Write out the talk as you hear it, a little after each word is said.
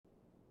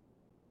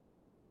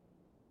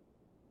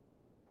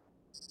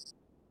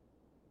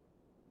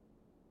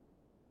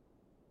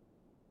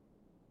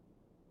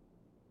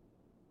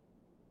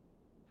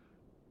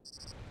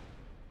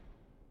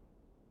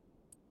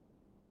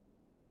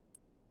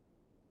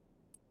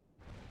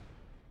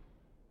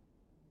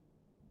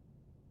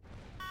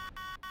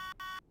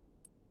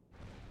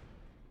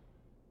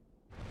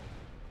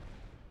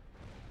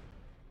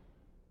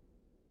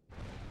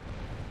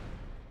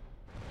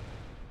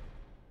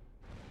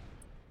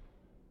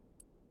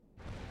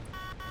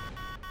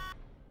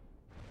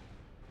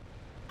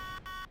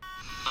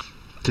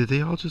Did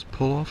they all just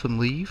pull off and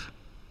leave?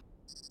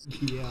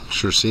 Yeah.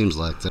 Sure seems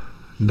like that.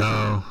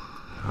 No.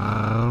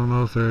 I don't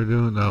know if they're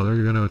doing... No,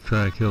 they're going to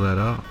try to kill that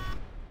out.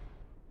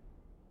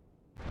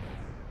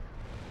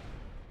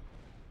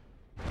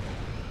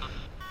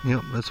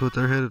 Yep, that's what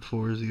they're headed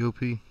for, is the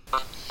OP.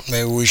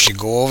 Maybe we should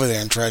go over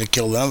there and try to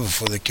kill them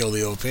before they kill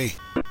the OP.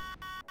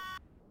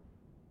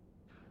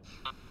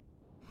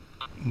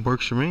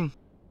 Works for me.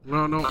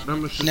 No,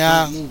 them just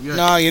Nah, don't move yet.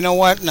 no, you know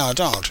what? No,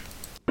 don't.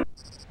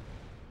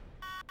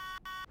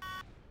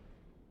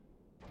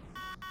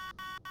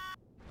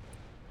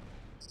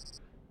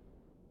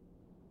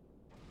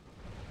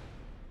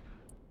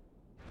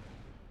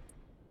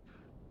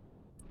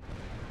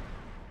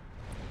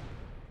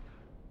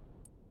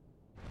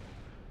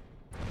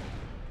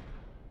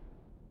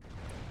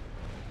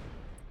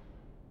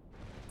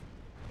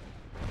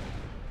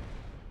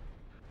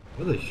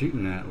 What are they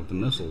shooting at with the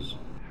missiles?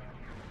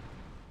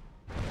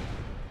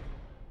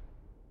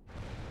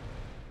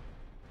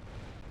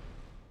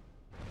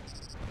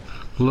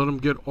 Let them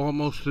get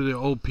almost to the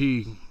OP.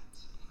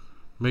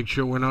 Make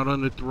sure we're not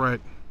under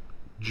threat.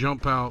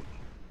 Jump out.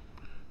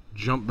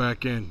 Jump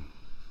back in.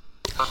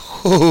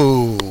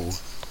 Ooh.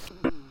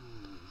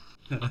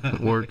 It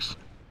works.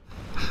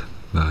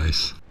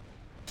 Nice.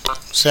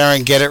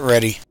 Saren, get it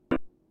ready.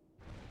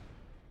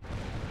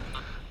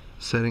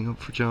 Setting up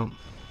for jump.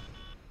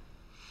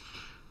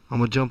 I'm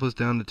gonna jump us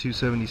down to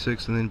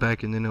 276 and then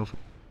back into Nilfhel.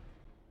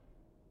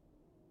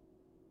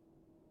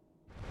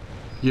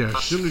 Yeah,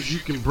 as soon as you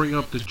can bring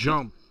up the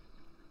jump,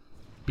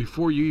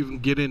 before you even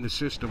get in the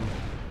system,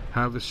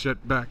 have a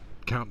setback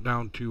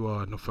countdown to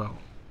Nilfhel.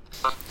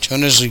 As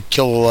soon as we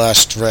kill the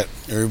last threat,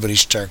 everybody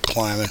start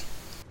climbing.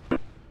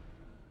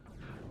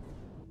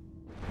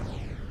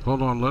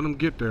 Hold on, let them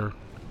get there.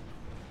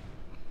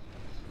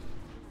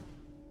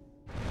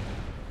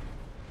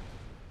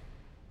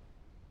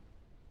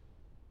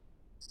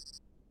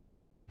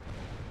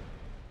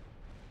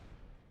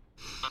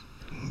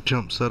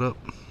 Jump set up.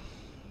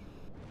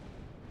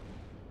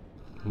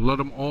 Let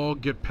them all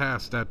get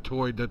past that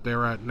toy that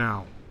they're at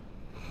now.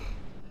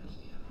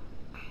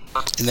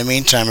 In the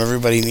meantime,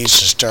 everybody needs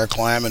to start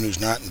climbing who's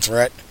not in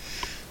threat.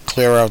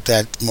 Clear out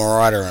that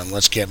marauder and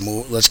let's get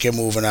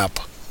moving up.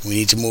 We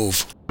need to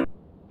move.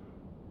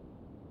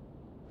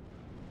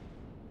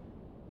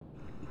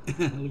 Look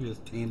at this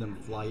tandem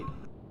flight.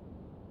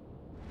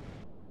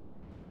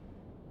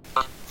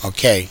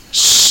 Okay,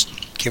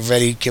 get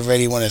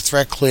ready. When the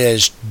threat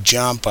clears,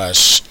 jump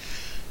us,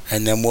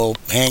 and then we'll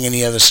hang in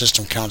the other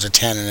system, count to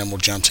 10, and then we'll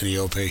jump to the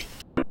OP.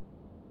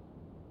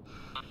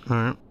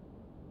 Alright.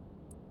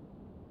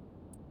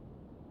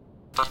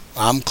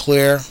 I'm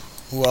clear.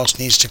 Who else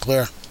needs to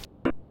clear?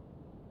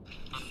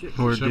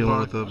 We're Sit dealing by.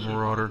 with a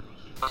marauder.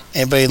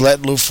 Anybody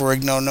let Lou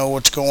Ferrigno know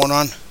what's going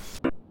on?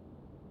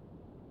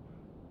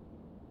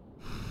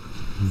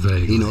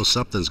 Vaguely. He knows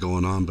something's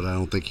going on, but I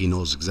don't think he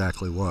knows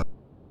exactly what.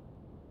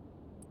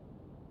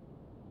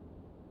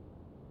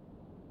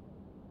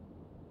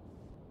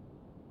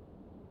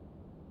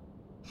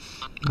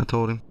 I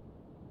told him.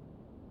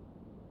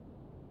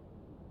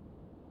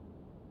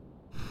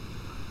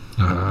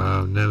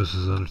 Nemesis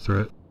is under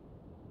threat.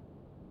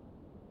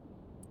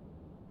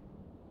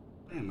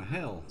 Damn,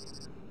 hell.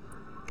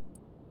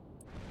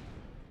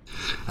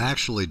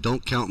 Actually,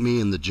 don't count me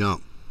in the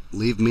jump.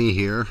 Leave me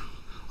here.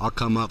 I'll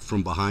come up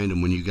from behind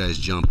them when you guys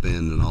jump in,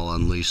 and I'll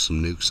unleash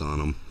some nukes on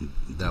them.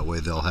 That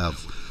way they'll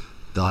have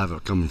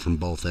it coming from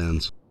both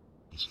ends.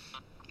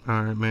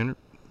 Alright, man.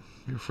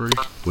 You're free.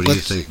 What do you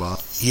think, Bob?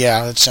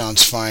 Yeah, that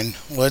sounds fine.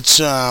 Let's,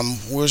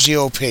 where's the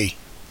OP?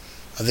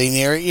 Are they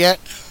near it yet?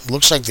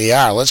 Looks like they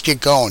are. Let's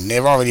get going.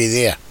 They're already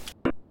there.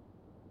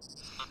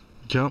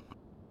 Jump.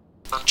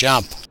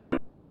 Jump.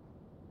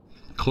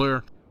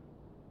 Clear.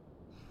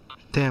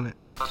 Damn it.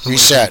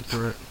 Reset.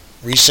 Threat.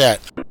 Reset.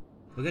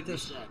 Look at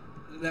this.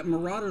 That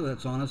marauder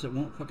that's on us, it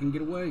won't fucking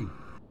get away.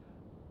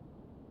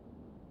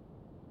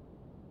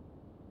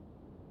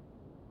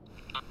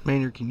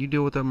 Maynard, can you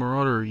deal with that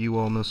marauder or are you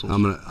all missiles?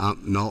 I'm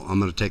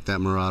gonna take that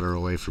marauder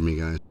away from you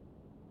guys.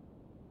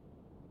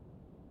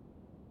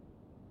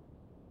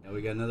 Yeah,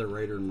 we got another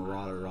raider and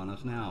marauder on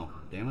us now.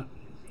 Damn it.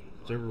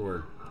 It's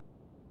everywhere.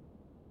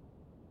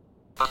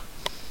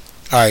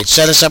 Alright,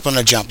 set us up on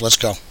a jump. Let's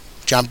go.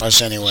 Jump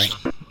us anyway.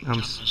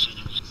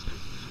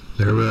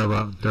 They're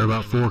about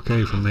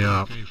 4K from the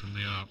op.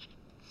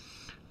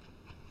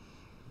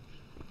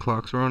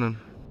 Clock's running.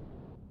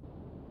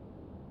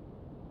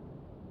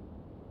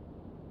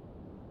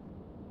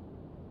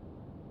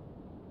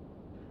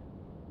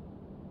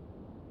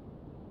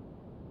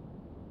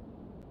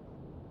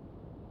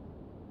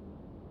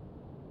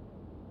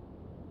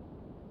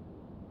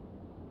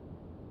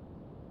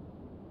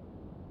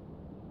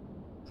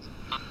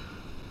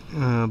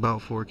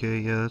 About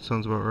 4K, yeah, that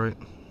sounds about right.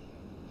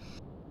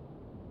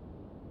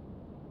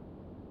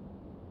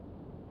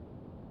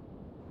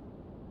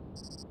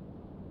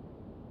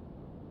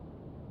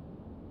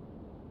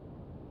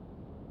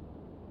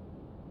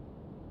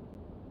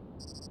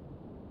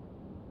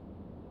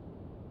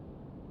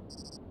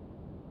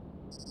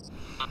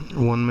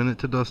 One minute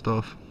to dust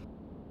off.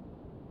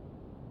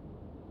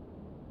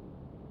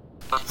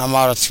 I'm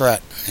out of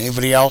threat.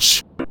 Anybody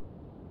else?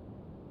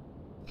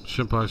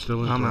 Senpai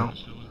still in I'm threat.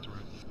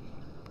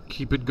 out.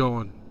 Keep it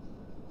going.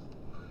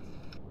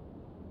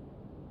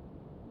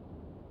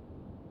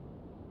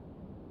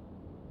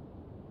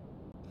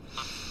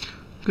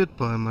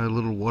 Goodbye, my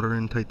little water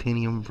and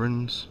titanium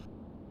friends.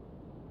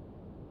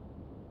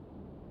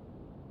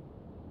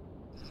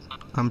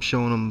 I'm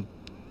showing them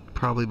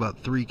probably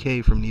about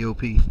 3K from the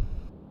OP.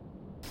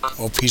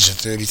 OP's at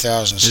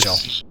 30,000 still.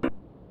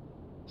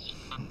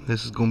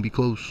 This is gonna be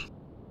close.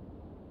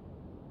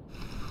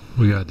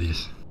 We got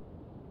this.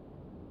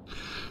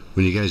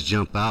 When you guys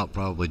jump out,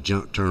 probably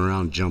turn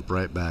around, jump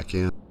right back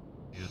in.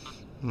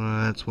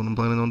 That's what I'm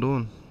planning on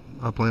doing.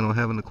 I plan on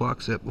having the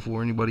clock set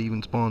before anybody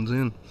even spawns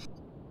in.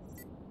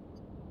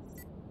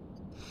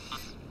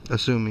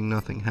 Assuming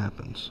nothing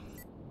happens.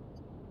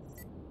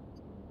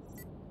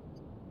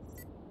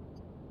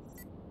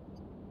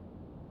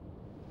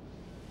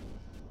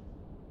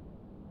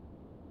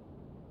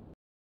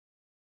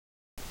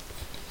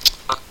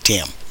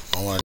 Damn.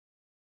 Hold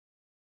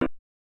on.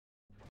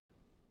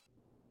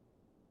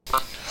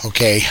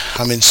 Okay,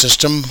 I'm in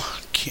system.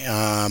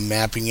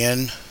 Mapping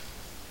in.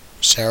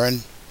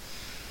 Saren,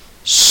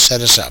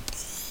 set us up.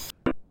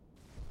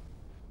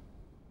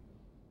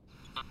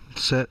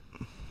 Set.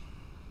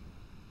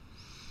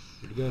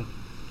 Here we go.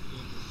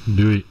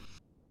 Do it.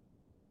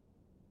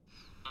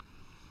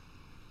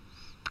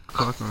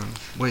 Clock on.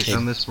 Wait, Okay. I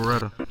missed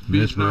Beretta. Miss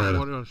Beats not Beretta.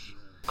 what us.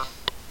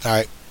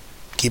 Alright,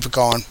 keep it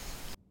going.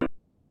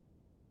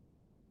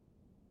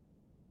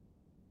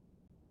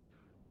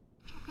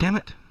 Damn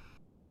it.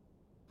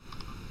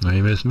 Now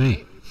you miss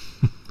me.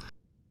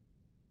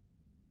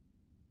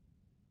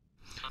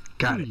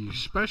 Got What it. Are you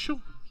special?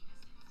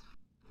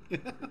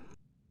 Did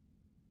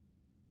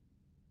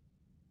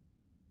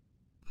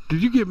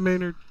you get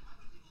Maynard?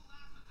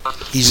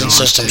 He's in No,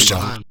 system stay still.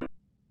 behind.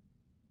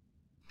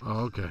 Oh,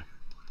 okay.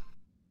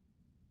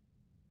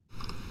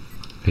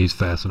 He's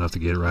fast enough to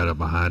get right up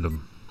behind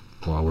him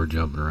while we're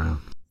jumping around.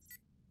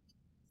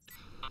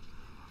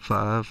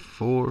 5,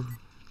 4,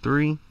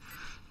 3,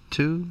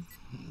 2,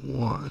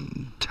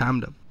 1.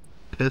 Time to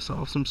piss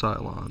off some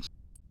Cylons.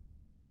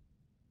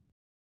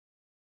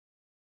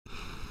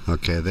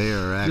 Okay, they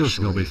are This is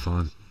gonna be actually.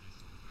 fun.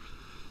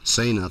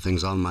 Say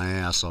nothing's on my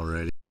ass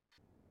already.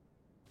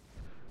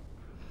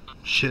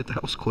 Shit,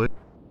 that was quick.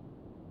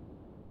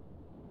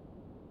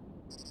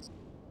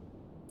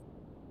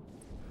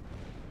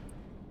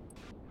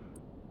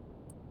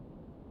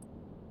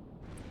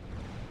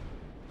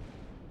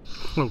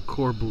 Oh,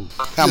 Corbu.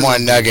 Come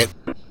on, Nugget.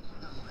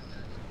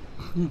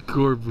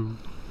 Corbu.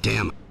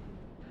 Damn it.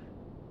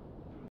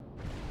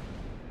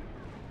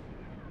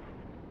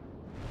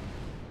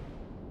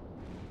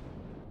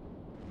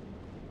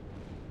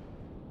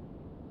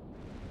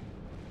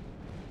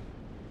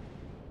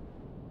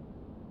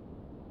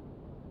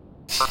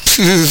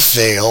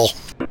 Fail.